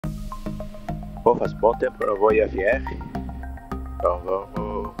Bom, faz bom tempo que eu não vou IFR, então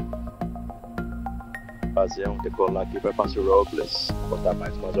vamos fazer um decolar aqui para Paso Robles, botar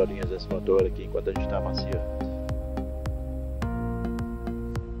mais umas horinhas nesse motor aqui enquanto a gente está macio.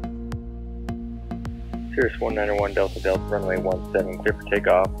 Cirrus 191 Delta Delta, runway 17, clear for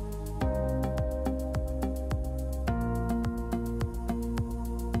takeoff.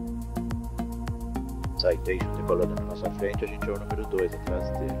 Citation decolando na nossa frente, a gente é o número 2 atrás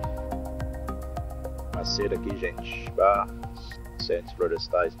dele. Maceira aqui, gente. Incêndios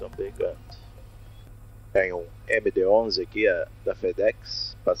florestais estão pegando. Tem um MD-11 aqui da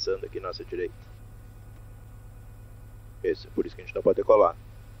FedEx passando aqui à nossa direita. Por isso que a gente não pode decolar.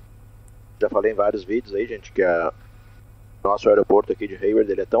 Já falei em vários vídeos aí, gente, que nosso aeroporto aqui de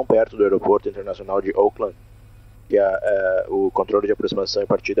Hayward, ele é tão perto do aeroporto internacional de Oakland que o controle de aproximação e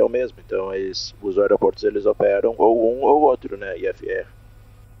partida é o mesmo. Então os aeroportos eles operam ou um ou outro, né, IFR.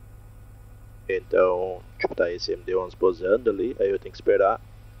 Então, tipo, tá esse MD-11 posando ali, aí eu tenho que esperar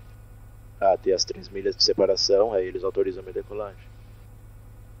ter as 3 milhas de separação, aí eles autorizam a minha decolagem.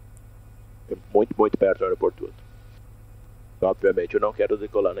 É muito, muito perto do aeroporto todo. Obviamente eu não quero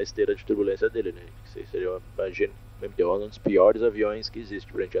decolar na esteira de turbulência dele, né? Isso seria, imagina, o MD-11 é um dos piores aviões que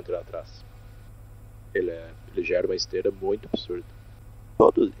existe pra gente entrar atrás. Ele gera uma esteira muito absurda.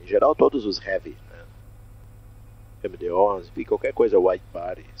 Em geral todos os heavy, né? MD-11, qualquer coisa wide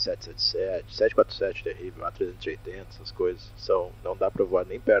body, 777, 747 terrível, A380, essas coisas, não dá pra voar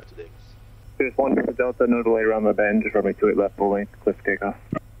nem perto deles. Cirrus 1 for Delta, no delay around the bend, just runway 28 left, full length, clear for takeoff.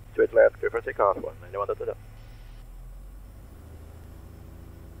 28 left, clear for takeoff, 191 Delta Delta.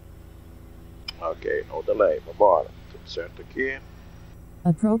 Ok, no delay, vambora, tudo certo aqui.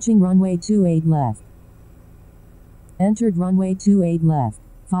 Approaching runway 28 left. Entered runway 28 left,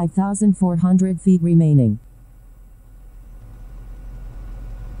 5,400 feet remaining.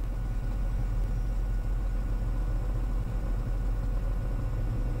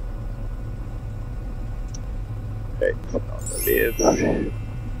 Ok, final tá livre.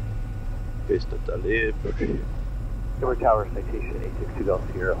 Pista tá livre. Hayward Tower, citation 862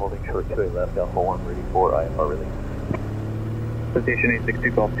 Delta Sierra, holding short 28 left, Alpha 1, ready for IFR release. Citation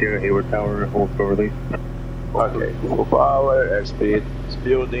 862 Delta Sierra, Hayward Tower, hold for release. Okay, full power, airspeed is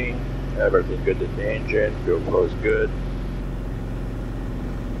building, everything good in the engine, fuel flow is good.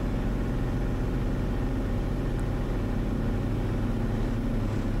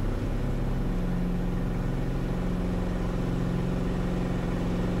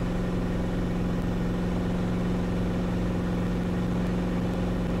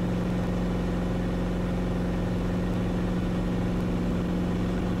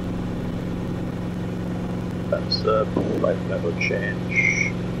 Thumbs up, flight level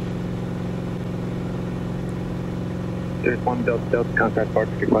change. Cirrus 1 Delta Delta, contact bar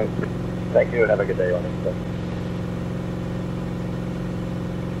 55. Thank you, have a good day on it.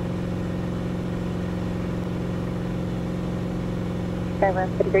 Skyline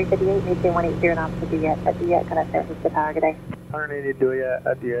 5358, maintain 180 knots to Juliet at Juliet, connect San Francisco Tower, good day. 180 Juliet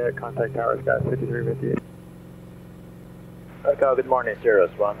at the contact tower, Sky 5358. Okay, good morning,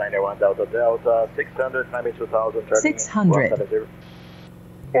 Cirrus 191 Delta Delta, 600, 92,000, 600.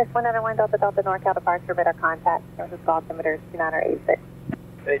 Cirrus 191 Delta Delta, NorCal departure, radar contact, San Francisco altimeter 2986.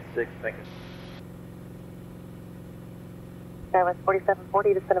 86, thank you. Skywest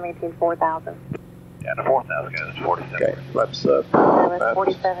 4740, descend to maintain 4,000. Yeah, the 4,000 guys, it's 47. Okay, flaps up. Skywest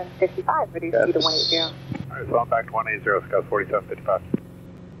 4755, reduce speed to 180. Alright, so I'm back to 180, Sky 4755.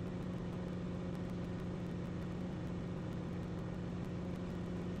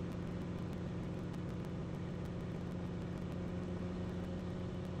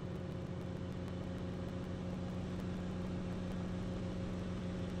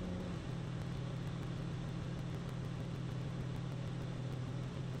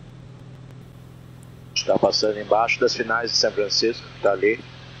 Está passando embaixo das finais de São Francisco, que está ali.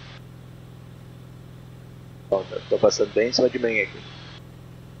 Estou passando bem em cima de mim aqui.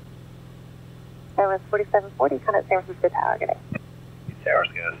 Skywest 4740, connect San Francisco Tower, good day. Towers,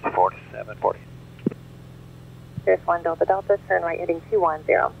 guys, 4740. Cirrus 1 Delta Delta, turn right heading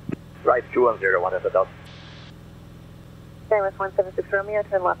 210. Right, 210, 1 at the Delta. Skywest 176 Romeo,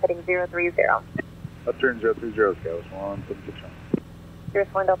 turn left heading 030. Left turn 030, Skywest 176 Romeo. Cirrus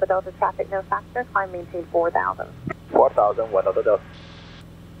 1 Delta Delta, traffic no factor, climb maintain 4,000. 4,000, 1 at the Delta.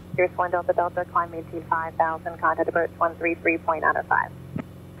 Cirrus 1 Delta Delta, climb maintain 5,000, contact approach 133.905.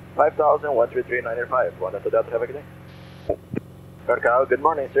 5,000, 133.905, 1 at the Delta, have a good day. NorCal, good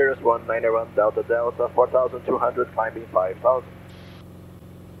morning, Cirrus 191 Delta Delta, 4,200, climbing 5,000.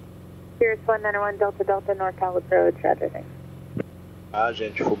 Cirrus 191 Delta Delta, NorCal approach, roger, thanks. Ah,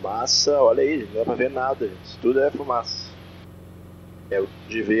 gente, fumaça, olha aí, não dá pra ver nada, gente. Isso tudo é fumaça. Eu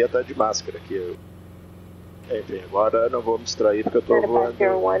devia estar de máscara aqui. Enfim, agora eu não vou me distrair porque eu tô voando.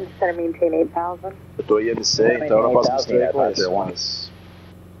 Eu tô IMC, então eu não posso me distrair com isso. Mas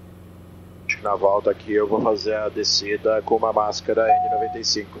acho que na volta aqui eu vou fazer a descida com uma máscara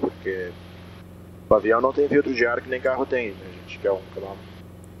N95, porque o avião não tem filtro de ar que nem carro tem, né, gente? Que é um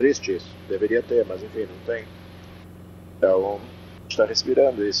triste isso. Deveria ter, mas enfim, não tem. Então, a gente tá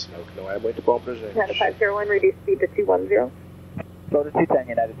respirando isso, né? O que não é muito bom pra gente. United 501, reduce speed to 210. Go to 210,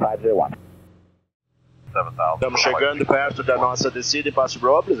 United 501. Estamos chegando perto da nossa descida em Paso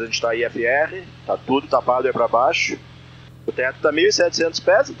Robles, a gente está IFR, tá tudo tapado aí para baixo. O teto está 1.700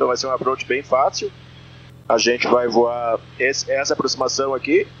 pés, então vai ser um approach bem fácil. A gente vai voar essa aproximação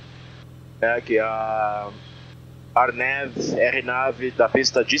aqui, que é a RNAV da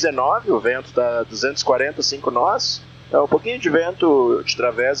pista 19, o vento está 245 nós. Então um pouquinho de vento de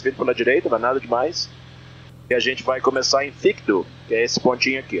través vindo pela direita, mas nada demais. E a gente vai começar em Ficto, que é esse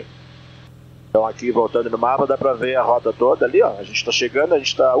pontinho aqui. Então aqui voltando no mapa dá pra ver a rota toda ali, ó. A gente tá chegando, a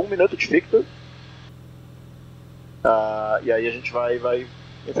gente tá a 1 minuto de Ficto. E aí a gente vai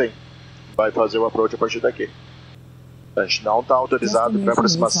fazer o approach a partir daqui. A gente não tá autorizado para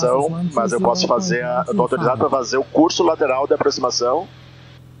aproximação, mas eu posso fazer eu tô autorizado para fazer o curso lateral da aproximação,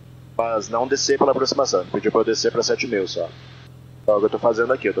 mas não descer pela aproximação. Pediu para eu descer para 7.000 só. Então é o que eu tô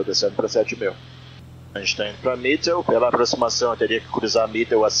fazendo aqui, eu tô descendo para 7.000. A gente está indo para Mitchell, pela aproximação eu teria que cruzar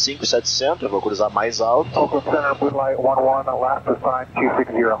Mitchell a 5.700, eu vou cruzar mais alto.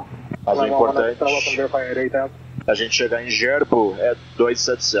 Mas o importante, a gente chegar em Gerbo é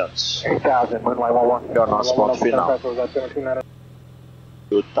 2.700, que é o nosso ponto final.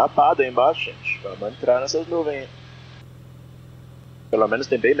 Tudo tapado aí embaixo, gente, vamos entrar nessas nuvens. Pelo menos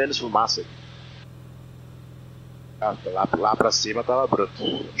tem bem menos fumaça aqui. Lá pra cima tava bruto.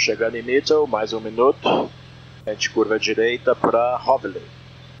 Chegando em Mitchell, mais 1 minuto. A gente curva à direita pra Robles.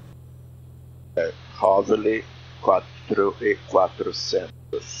 Robles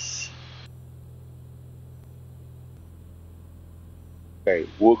 4.400. Ok,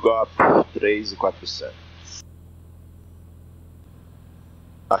 Wugop 3.400.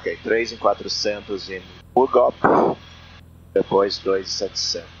 Ok, 3.400 em Wugop. Depois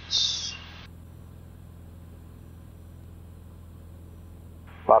 2.700.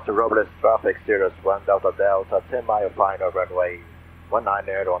 Paso Robles, traffic, Cirrus 1 Delta Delta, 10 mile final runway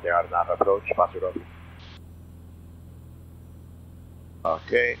 19 on the RNAV approach, Paso Robles.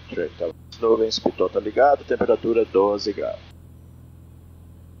 Ok, as nuvens, pitot tá ligado, temperatura 12 graus.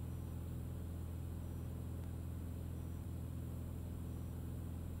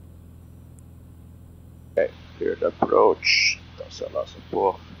 Ok, cleared approach, cancelar essa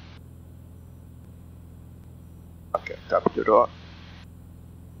porra. Ok, capturou.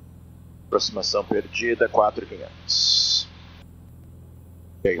 Aproximação perdida, 4.500.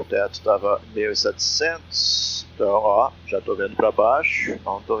 Ok, o teto estava 1.700. Então, ó, já estou vendo para baixo.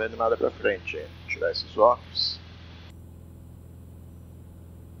 Não estou vendo nada para frente. Vou tirar esses óculos.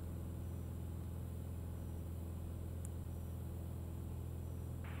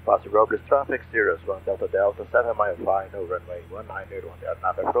 Paso Robles traffic, Cirrus 1 Delta Delta, 7 mile final, runway 19 on the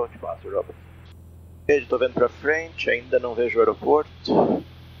RNAV approach, Paso Robles. Ok, estou vendo para frente, ainda não vejo o aeroporto.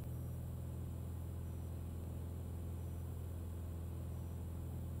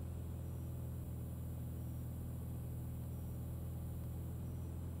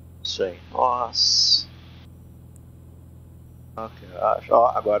 Sem nós. Ok, ó,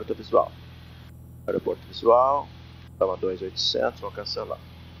 agora estou visual. Aeroporto visual. Estava 2.800, vamos cancelar.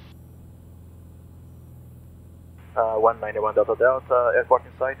 191 Delta Delta, airport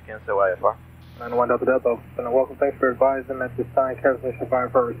in sight, cancel IFR. 91 Delta Delta, welcome, thanks for advising at this time, transmission fire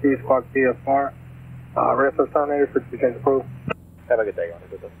for received, squawk VFR. Rail terminated for change approved. Have a good day,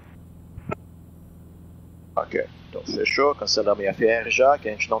 Ok, então fechou, cancelamos IFR já, que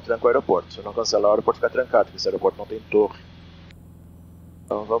a gente não tranca o aeroporto. Se não cancelar o aeroporto fica trancado, porque esse aeroporto não tem torre.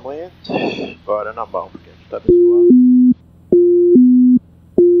 Então vamos indo, agora na mão, porque a gente está visual.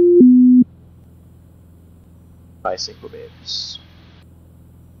 Mais 5 milhas.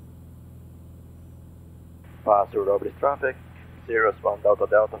 Paso Robles traffic, Cirrus 1 Delta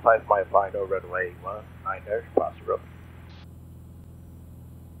Delta, 5 mile final, runway 19, Paso Robles.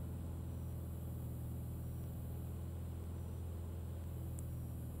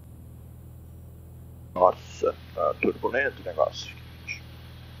 Nossa, tá turbulento o negócio.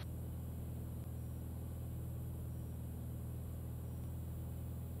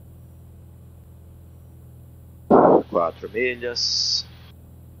 4 milhas.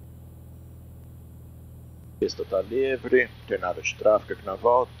 Pista está livre, não tem nada de tráfego aqui na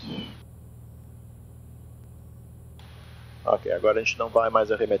volta. Ok, agora a gente não vai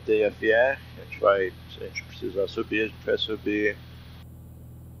mais arremeter IFR, se a gente precisar subir, a gente vai subir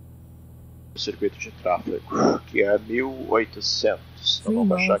o circuito de tráfego, que é 1800. Então vamos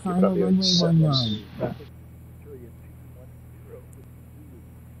baixar aqui para 1800.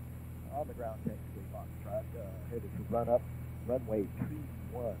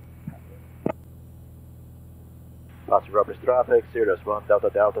 Paso Robles traffic, Cirrus 1 Delta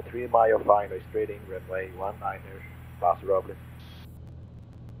Delta 3 mile final straight in runway 19er, Paso Robles.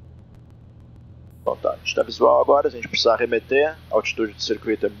 Então tá, a gente está visual agora, a gente precisa arremeter, a altitude do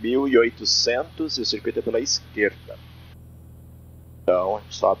circuito é 1800 e o circuito é pela esquerda. Então a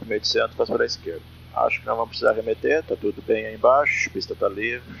gente sobe 1800 e faz pela esquerda. Acho que não vamos precisar arremeter, tá tudo bem aí embaixo, a pista está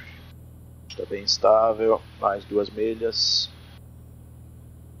livre, está bem estável, mais 2 milhas.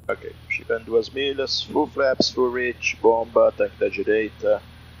 Ok, chegando 2 milhas, full flaps, full reach, bomba, tanque da direita,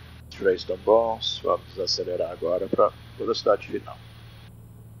 os freios estão bons, vamos desacelerar agora para velocidade final.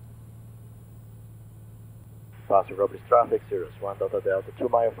 Paso Robles traffic, Cirrus 1 Delta Delta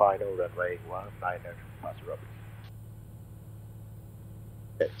 2 mile final, runway 19er, Paso Robles.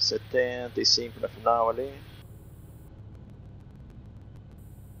 Ok, 75 na final ali.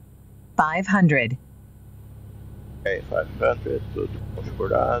 500. Ok, 500, tudo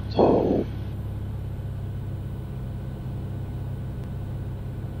configurado.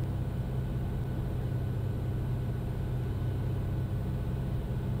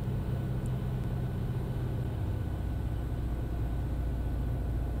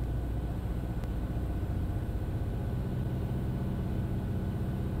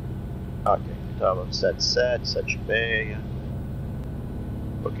 Ok, então 77, 76.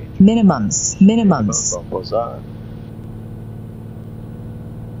 Um pouquinho de Minimums. vamos pousar. Um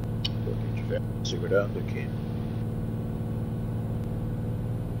pouquinho de vento segurando aqui.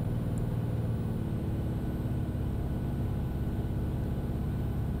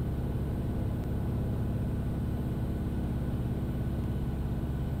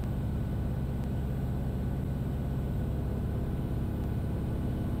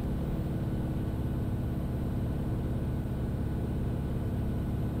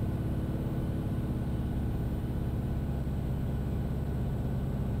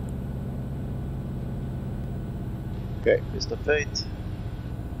 Ok, pista feita.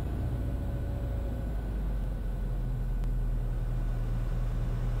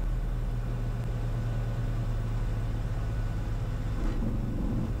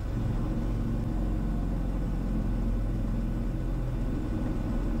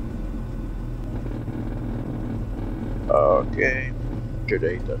 Ok,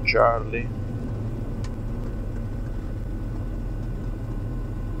 direita Charlie.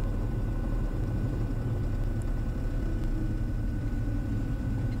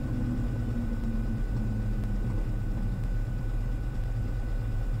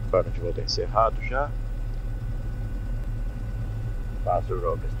 Agora de volta encerrado já. Paso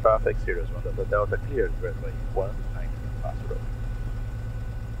Robles traffic, Cirrus 1 Delta Delta, cleared runway 19, Paso Robles.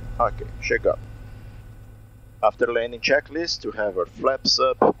 Ok, chegamos. After landing checklist, we have our flaps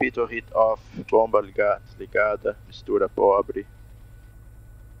up, pitot heat off, bomba ligada, mistura pobre.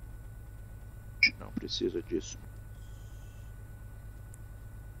 A gente não precisa disso.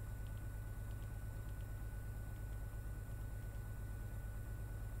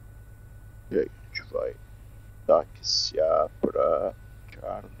 E aí, a gente vai taxiar para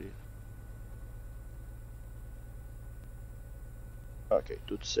Charlie. Ok,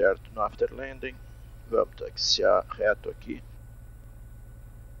 tudo certo no after landing. Vamos taxiar reto aqui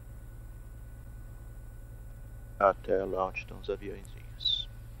até lá onde estão os aviõezinhos.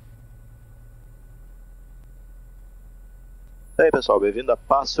 E aí pessoal, bem-vindo a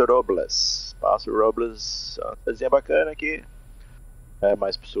Paso Robles. Paso Robles é uma cidadezinha bacana aqui. É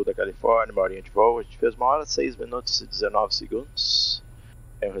mais pro sul da Califórnia, uma horinha de voo. A gente fez 1 hora, 6 minutos e 19 segundos.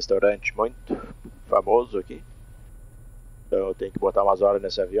 Tem um restaurante muito famoso aqui. Então eu tenho que botar umas horas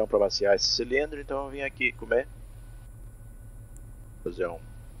nesse avião para maciar esse cilindro. Então eu vim aqui comer. Fazer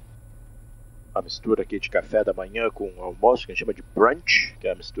uma mistura aqui de café da manhã com almoço, que a gente chama de brunch. Que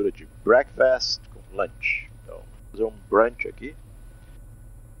é a mistura de breakfast com lunch. Então vou fazer um brunch aqui.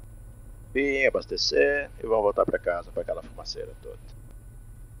 Vim abastecer e vamos voltar para casa para aquela fumaceira toda.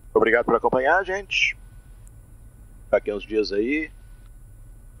 Obrigado por acompanhar, gente. Daqui uns dias aí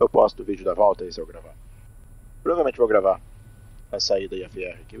eu posto o vídeo da volta aí se eu gravar. Provavelmente vou gravar a saída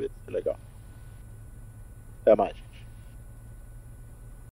IFR aqui, vai ser legal. Até mais.